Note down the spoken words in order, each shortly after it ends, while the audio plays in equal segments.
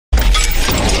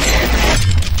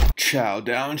chow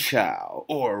down chow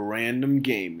or random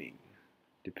gaming,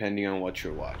 depending on what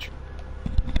you're watching.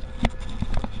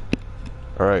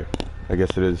 Alright, I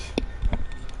guess it is.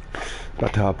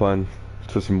 About to hop on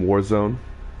to some Warzone.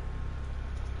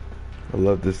 I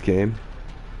love this game.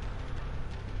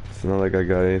 It's not like I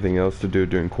got anything else to do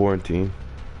during quarantine,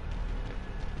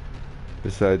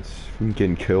 besides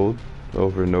getting killed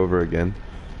over and over again.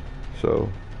 So,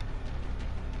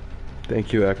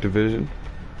 thank you, Activision.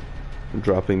 I'm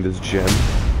dropping this gem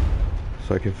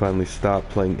so I can finally stop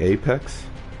playing Apex,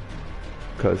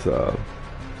 because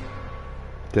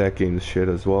that game's shit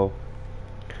as well.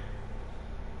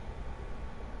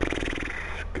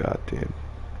 God damn,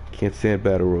 can't stand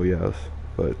battle royales,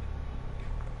 but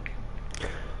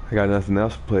I got nothing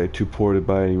else to play. Too poor to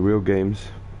buy any real games,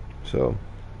 so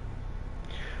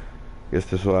guess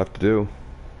this will have to do.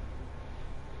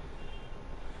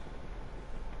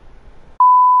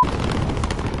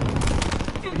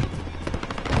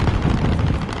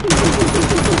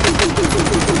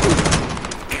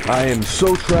 I am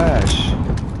so trash.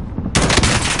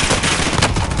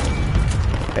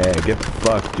 Hey, get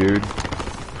fucked, dude.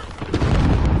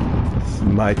 This is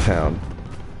my town.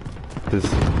 This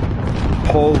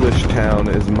Polish town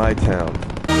is my town.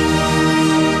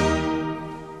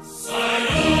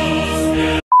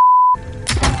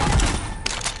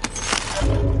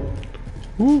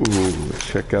 Ooh,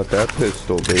 check out that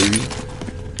pistol, baby.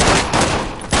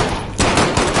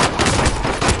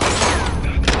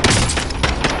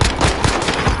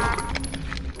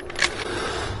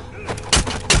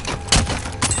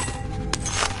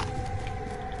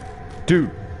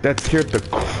 Dude, that scared the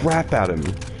crap out of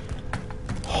me.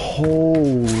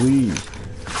 Holy.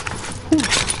 Whew.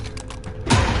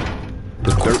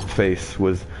 The dirt face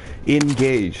was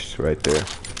engaged right there.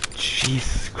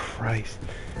 Jesus Christ.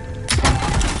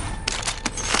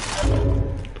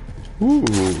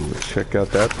 Ooh, check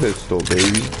out that pistol,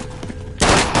 baby.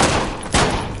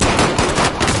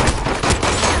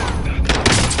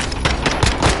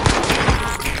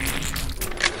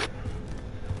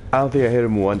 I don't think I hit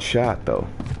him one shot though.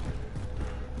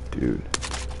 Dude.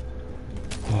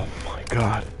 Oh my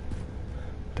god.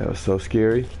 That was so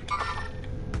scary.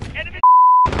 Enemy.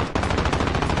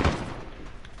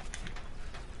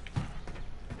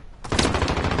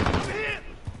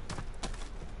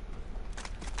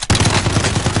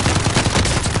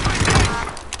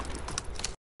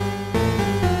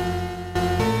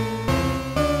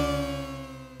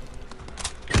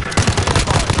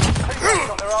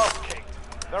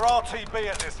 They're RTB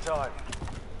at this time.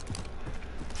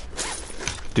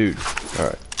 Dude,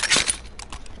 alright.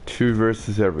 2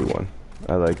 versus everyone.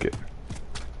 I like it.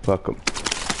 Fuck 'em.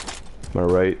 Am I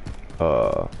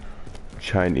right?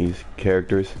 Chinese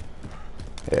characters.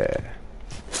 Yeah.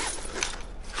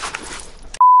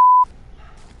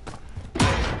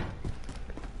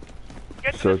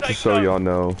 So just so y'all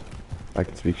know, I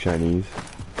can speak Chinese,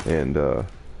 and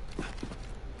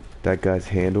that guy's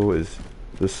handle is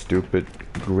the stupid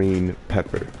green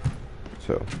pepper.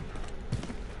 So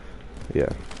yeah,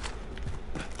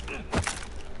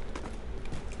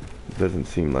 doesn't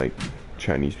seem like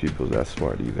Chinese people that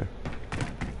smart either.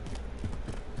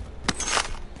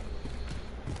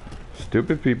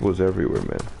 Stupid people is everywhere,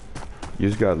 man. You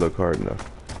just gotta look hard enough.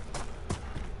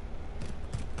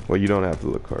 Well, you don't have to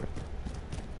look hard.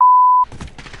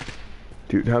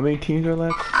 Dude, how many teams are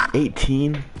left?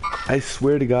 18? I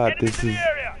swear to God, this is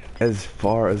as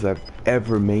far as I've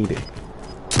ever made it.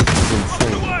 This is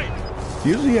insane.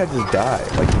 Usually I just die,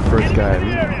 like the first guy I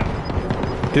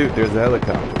meet. Dude, there's a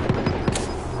helicopter.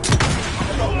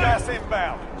 Gas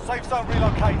inbound. Safe zone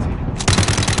relocated.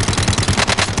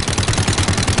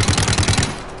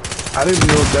 I didn't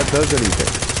know if that does anything.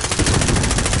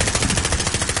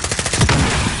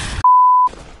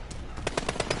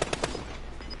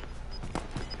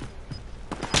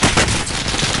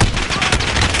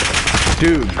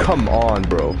 Dude, come on,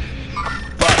 bro.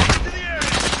 Fuck.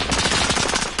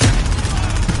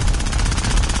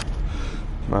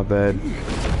 My bad.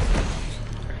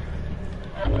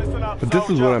 But this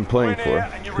is what I'm playing for.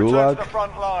 Gulag?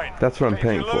 That's what I'm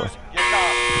paying for.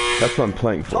 That's what I'm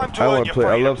playing for. I want to play.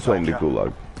 I love playing the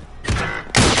Gulag.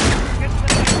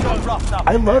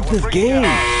 I love this game.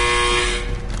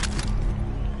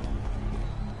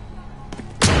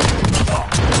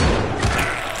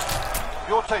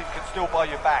 Your team can still buy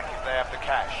you back if they have the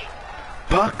cash.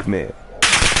 Fuck, man.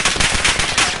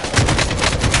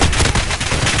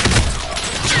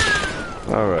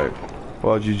 Alright.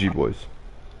 Well, GG, boys.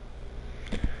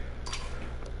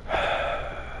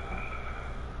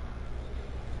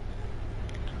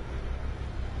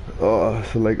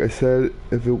 So like I said,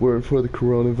 if it weren't for the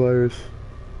coronavirus,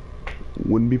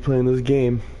 Wouldn't be playing this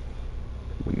game.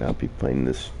 Would not be playing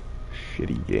this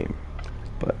shitty game.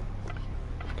 But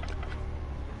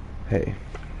hey.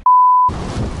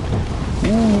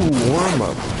 Ooh, warm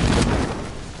up.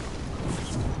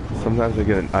 Sometimes I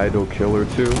get an idle kill or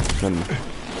two. And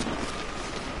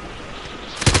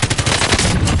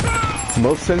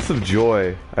most sense of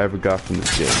joy I ever got from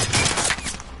this game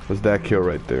was that kill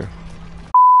right there.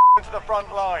 To the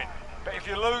front line, but if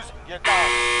you lose, you're done.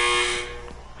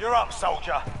 You're up,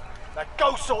 soldier. Now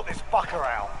go sort this fucker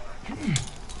out.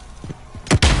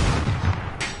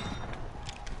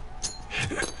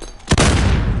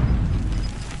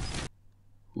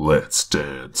 Let's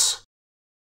dance.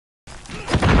 Gave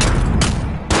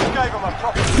him a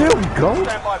proper. There we go.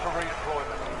 Stand by for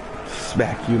redeployment.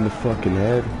 Smack you in the fucking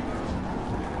head.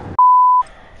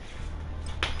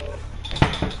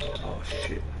 Oh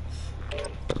shit.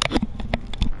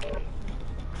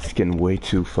 It's getting way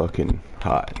too fucking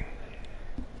hot.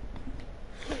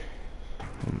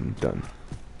 I'm done.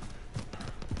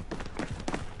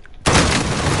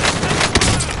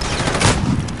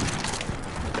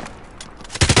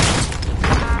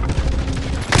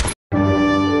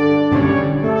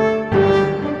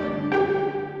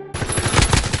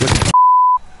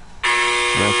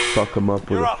 Fuck him up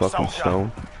with You're a up, fucking soldier.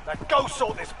 stone. Now go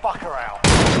sort this fucker out.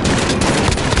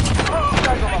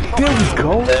 There we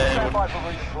go. Stand by for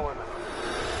redeployment.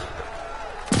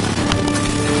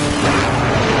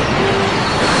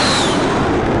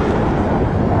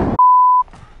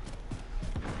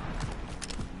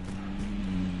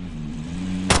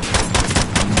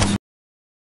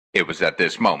 It was at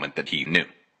this moment that he knew.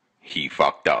 He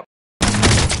fucked up.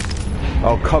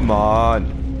 Oh, come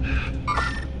on.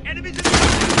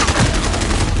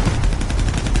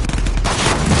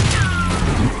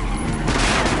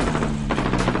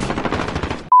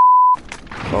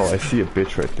 Oh, I see a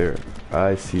bitch right there.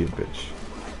 I see a bitch.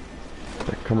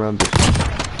 Like, come around this.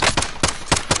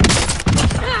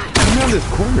 Come around this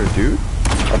corner, dude.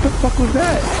 What the fuck was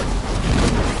that?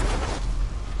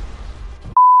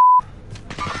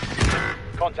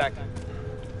 Contact.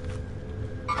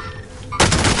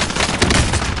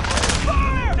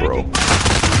 Bro.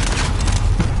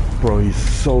 Bro, he's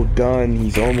so done.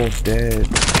 He's almost dead.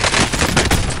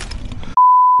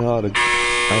 I've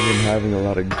been having a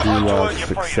lot of gulag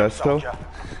success though.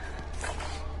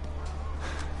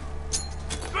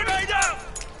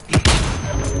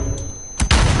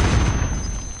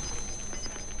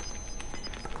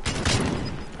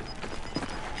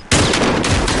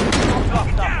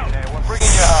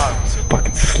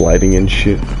 Fucking sliding and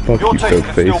shit. Fuck Your you, team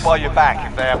can still face. buy you back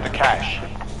if they have the cash.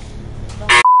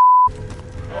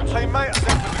 Your teammate is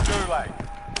into the gulag.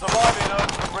 Surviving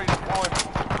earns them redeployment.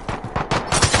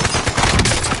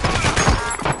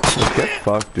 Get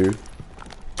fucked, dude.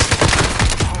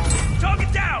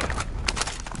 Target down!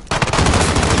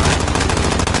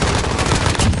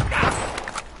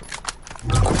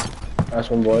 Nice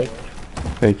one, boy.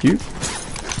 Thank you.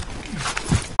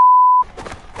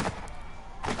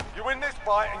 You win this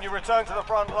fight and you return to the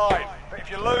front line. But if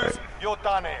you lose, you're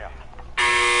done here.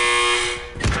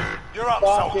 You're up,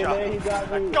 soldier.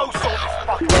 Now go sort this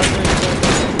fucker out.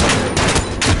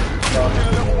 Did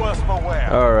a little worse for wear.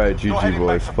 Alright, You're GG heading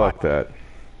boys. back to Fuck that.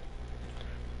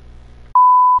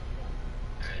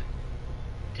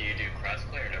 Do you do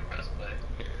crossplay or no crossplay?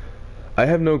 I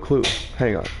have no clue.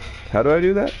 Hang on. How do I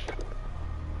do that?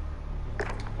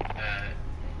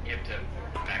 You have to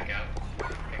back out.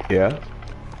 Yeah.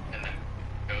 And then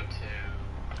go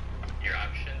to your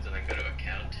options and then go to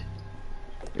account.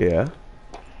 Yeah. Do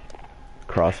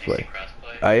Crossplay. you see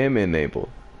crossplay? I am enabled.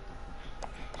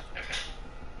 Okay.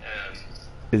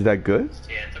 Is that good?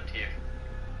 Yeah, it's up to you.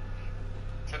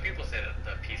 Some people say that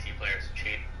the PC players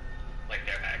cheat, like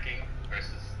they're hacking,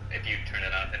 versus if you turn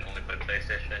it off and only play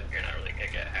PlayStation, you're not really gonna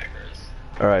get hackers.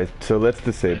 Alright, so let's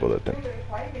disable it then.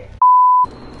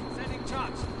 Sending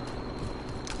shots.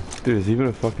 Dude, there's even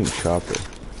a fucking chopper.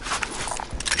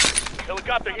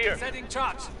 Helicopter here. Sending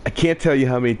shots. I can't tell you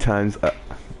how many times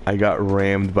I got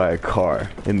rammed by a car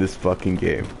in this fucking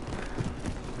game.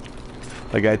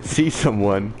 Like, I'd see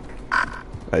someone,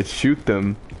 I'd shoot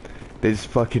them, they just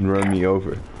fucking run me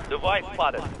over. Device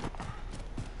spotted.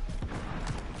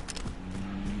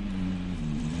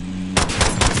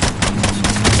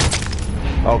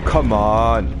 Oh, come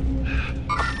on.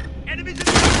 Enemies in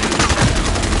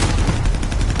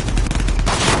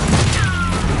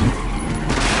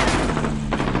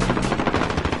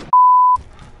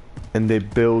And they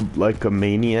build like a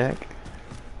maniac.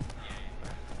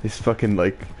 This fucking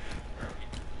like...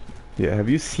 Yeah, have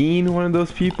you seen one of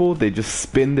those people? They just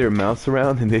spin their mouse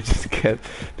around and they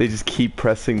just keep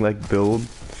pressing like build.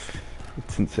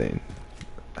 insane.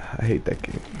 I hate that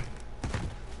game.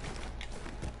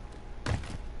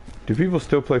 Do people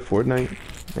still play Fortnite?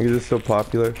 Like, is it still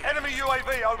popular? Enemy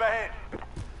UAV overhead.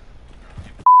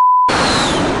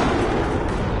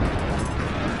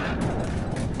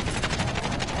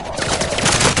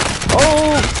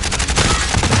 Oh!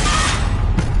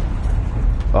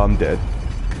 I'm dead.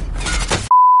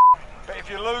 But if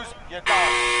you lose, you're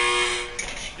done.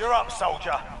 You're up,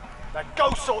 soldier. Now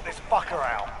go sort this fucker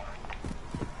out.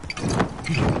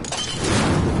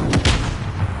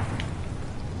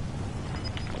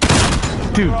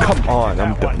 Dude, come on,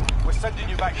 I'm done. We're sending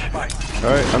you back to base.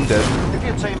 Alright, I'm dead. If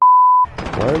your team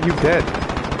Why are you dead?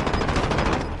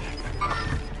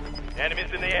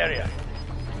 Enemies in the area.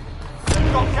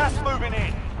 We've got gas moving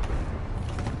in.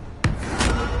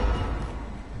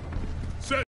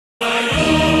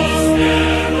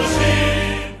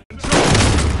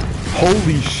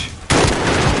 Holy sh...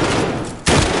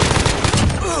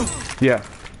 Yeah.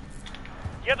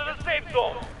 Get to the safe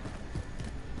zone.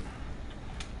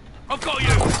 I've got you.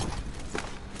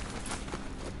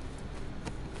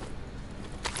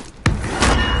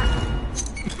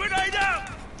 Grenade out.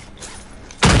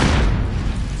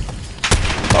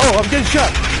 Oh, I'm getting shot!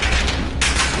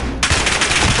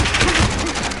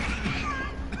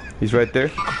 He's right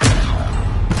there.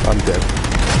 I'm dead.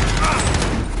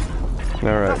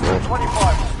 Alright, That's well.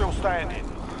 25 is still standing.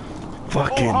 All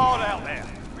Fucking... hard out there.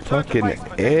 Return to Fucking base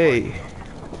for A.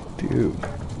 Dude.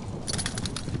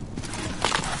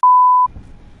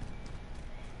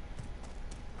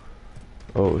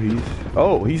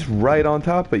 Oh, he's right on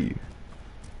top of you.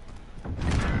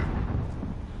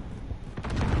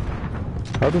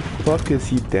 How the fuck is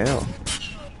he down?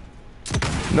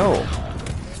 No.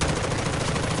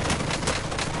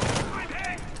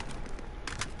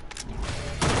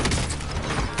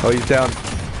 Oh, he's down.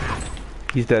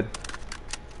 He's dead.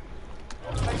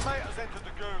 Teammate has entered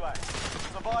the gulag.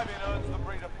 Surviving earns them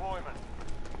redeployment.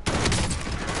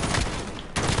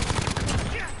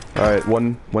 Alright,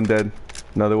 one dead.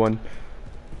 Another one.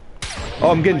 Oh,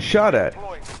 I'm getting shot at.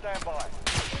 Deploying. Stand by.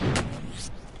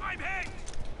 I'm hit.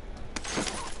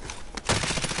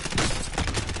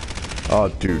 Oh,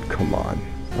 dude, come on.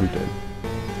 I'm dead.